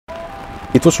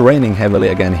It was raining heavily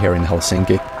again here in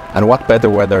Helsinki, and what better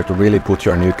weather to really put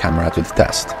your new camera to the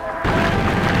test.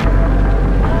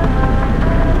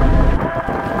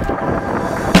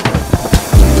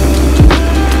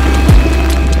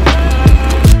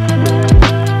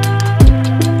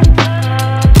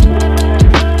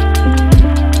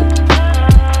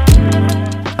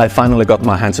 I finally got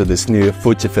my hands on this new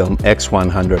Fujifilm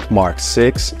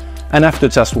X100VI, and after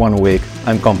just 1 week,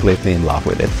 I'm completely in love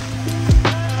with it.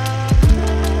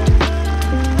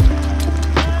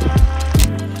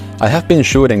 I have been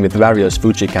shooting with various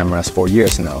Fuji cameras for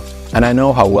years now, and I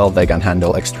know how well they can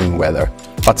handle extreme weather,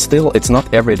 but still it's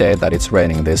not every day that it's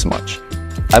raining this much.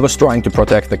 I was trying to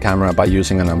protect the camera by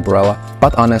using an umbrella,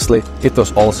 but honestly, it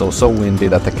was also so windy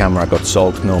that the camera got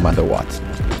soaked no matter what.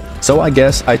 So I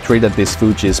guess I treated this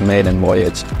Fuji's maiden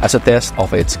voyage as a test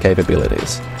of its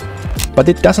capabilities. But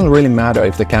it doesn't really matter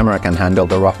if the camera can handle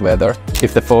the rough weather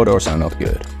if the photos are not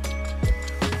good.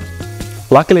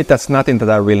 Luckily, that's nothing that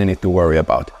I really need to worry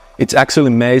about. It's actually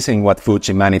amazing what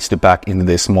Fuji managed to pack into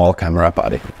this small camera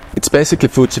body. It's basically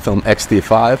Fujifilm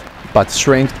X-T5, but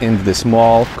shrinked into this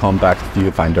small, compact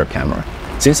viewfinder camera.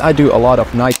 Since I do a lot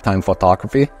of nighttime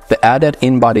photography, the added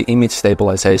in-body image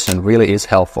stabilization really is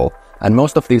helpful, and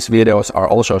most of these videos are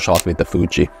also shot with the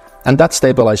Fuji, and that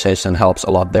stabilization helps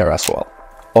a lot there as well.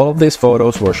 All of these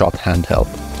photos were shot handheld.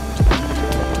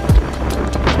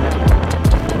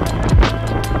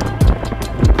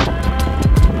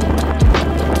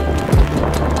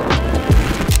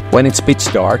 When it's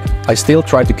pitch dark, I still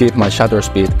try to keep my shutter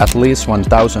speed at least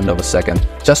 1,000 of a second,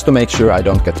 just to make sure I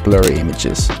don't get blurry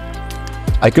images.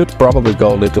 I could probably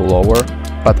go a little lower,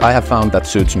 but I have found that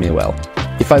suits me well.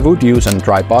 If I would use a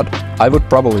tripod, I would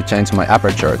probably change my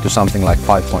aperture to something like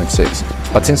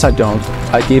 5.6, but since I don't,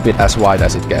 I keep it as wide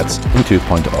as it gets in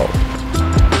 2.0.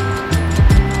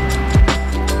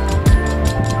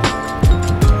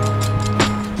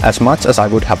 As much as I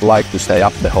would have liked to stay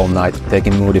up the whole night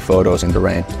taking moody photos in the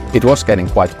rain, it was getting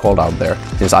quite cold out there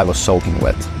since I was soaking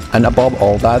wet. And above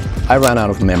all that, I ran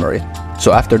out of memory.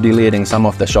 So after deleting some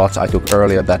of the shots I took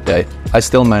earlier that day, I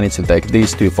still managed to take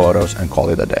these 2 photos and call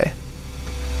it a day.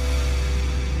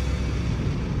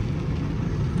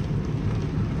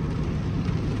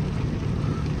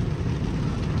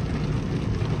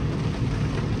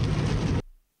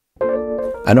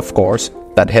 And of course,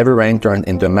 that heavy rain turned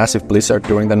into a massive blizzard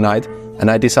during the night, and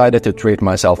I decided to treat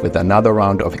myself with another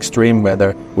round of extreme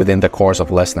weather within the course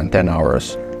of less than 10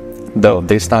 hours. Though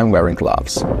this time wearing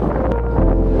gloves.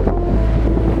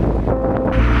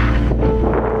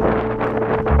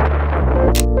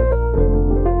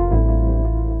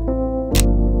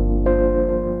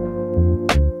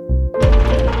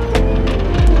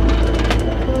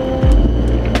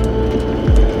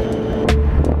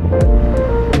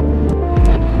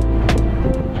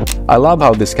 I love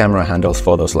how this camera handles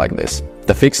photos like this.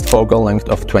 The fixed focal length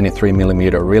of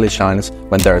 23mm really shines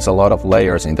when there is a lot of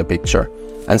layers in the picture.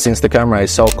 And since the camera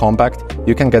is so compact,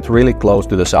 you can get really close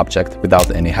to the subject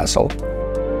without any hassle.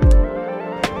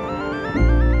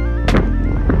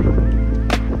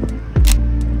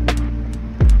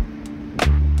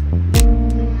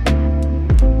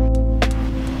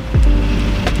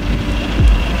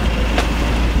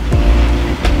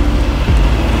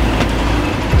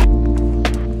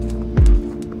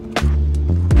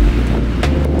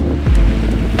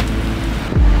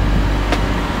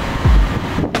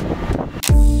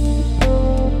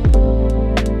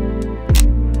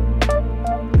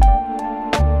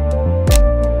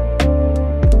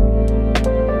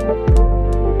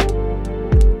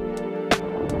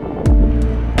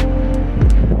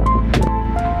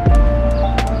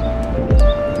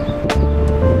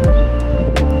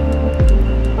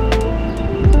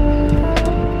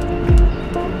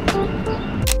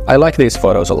 I like these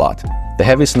photos a lot. The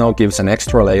heavy snow gives an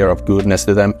extra layer of goodness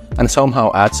to them and somehow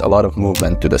adds a lot of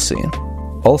movement to the scene.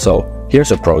 Also,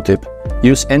 here's a pro tip.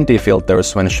 Use ND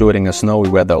filters when shooting a snowy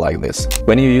weather like this.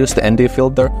 When you use the ND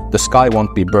filter, the sky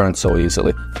won't be burnt so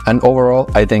easily, and overall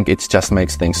I think it just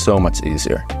makes things so much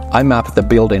easier. I mapped the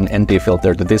built-in ND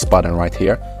filter to this button right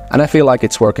here, and I feel like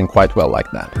it's working quite well like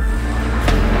that.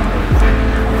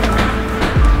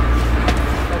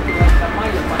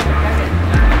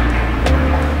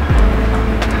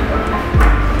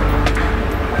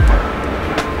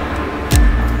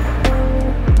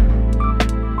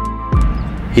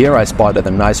 Here I spotted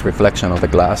a nice reflection of the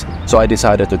glass, so I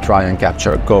decided to try and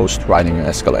capture a ghost riding an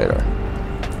escalator.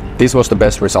 This was the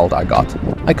best result I got.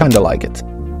 I kinda like it.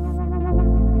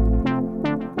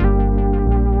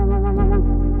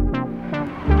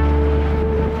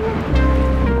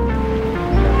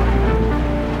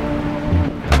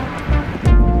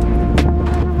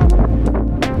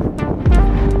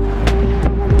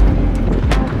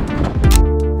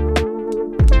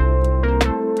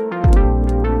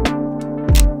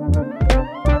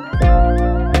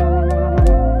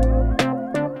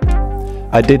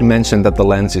 I did mention that the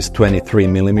lens is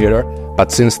 23mm,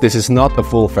 but since this is not a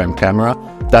full-frame camera,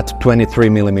 that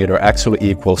 23mm actually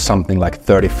equals something like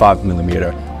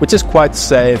 35mm, which is quite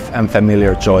safe and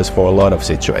familiar choice for a lot of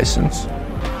situations.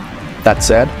 That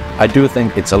said, I do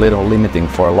think it's a little limiting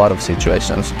for a lot of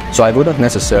situations, so I wouldn't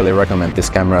necessarily recommend this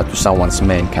camera to someone's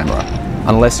main camera,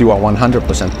 unless you are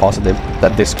 100% positive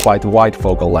that this quite wide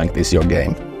focal length is your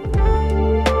game.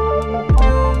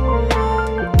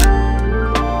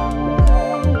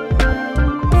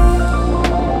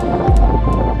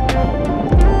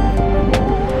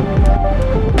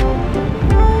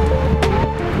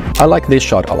 I like this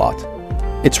shot a lot.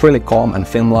 It's really calm and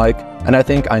film-like, and I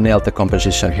think I nailed the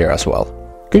composition here as well.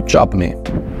 Good job, me.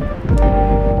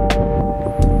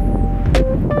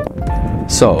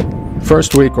 So,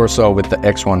 first week or so with the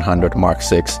X100 Mark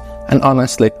VI, and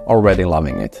honestly, already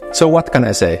loving it. So what can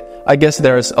I say? I guess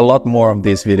there's a lot more of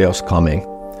these videos coming.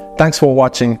 Thanks for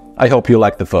watching, I hope you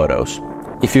liked the photos.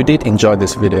 If you did enjoy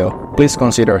this video, please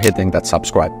consider hitting that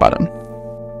subscribe button.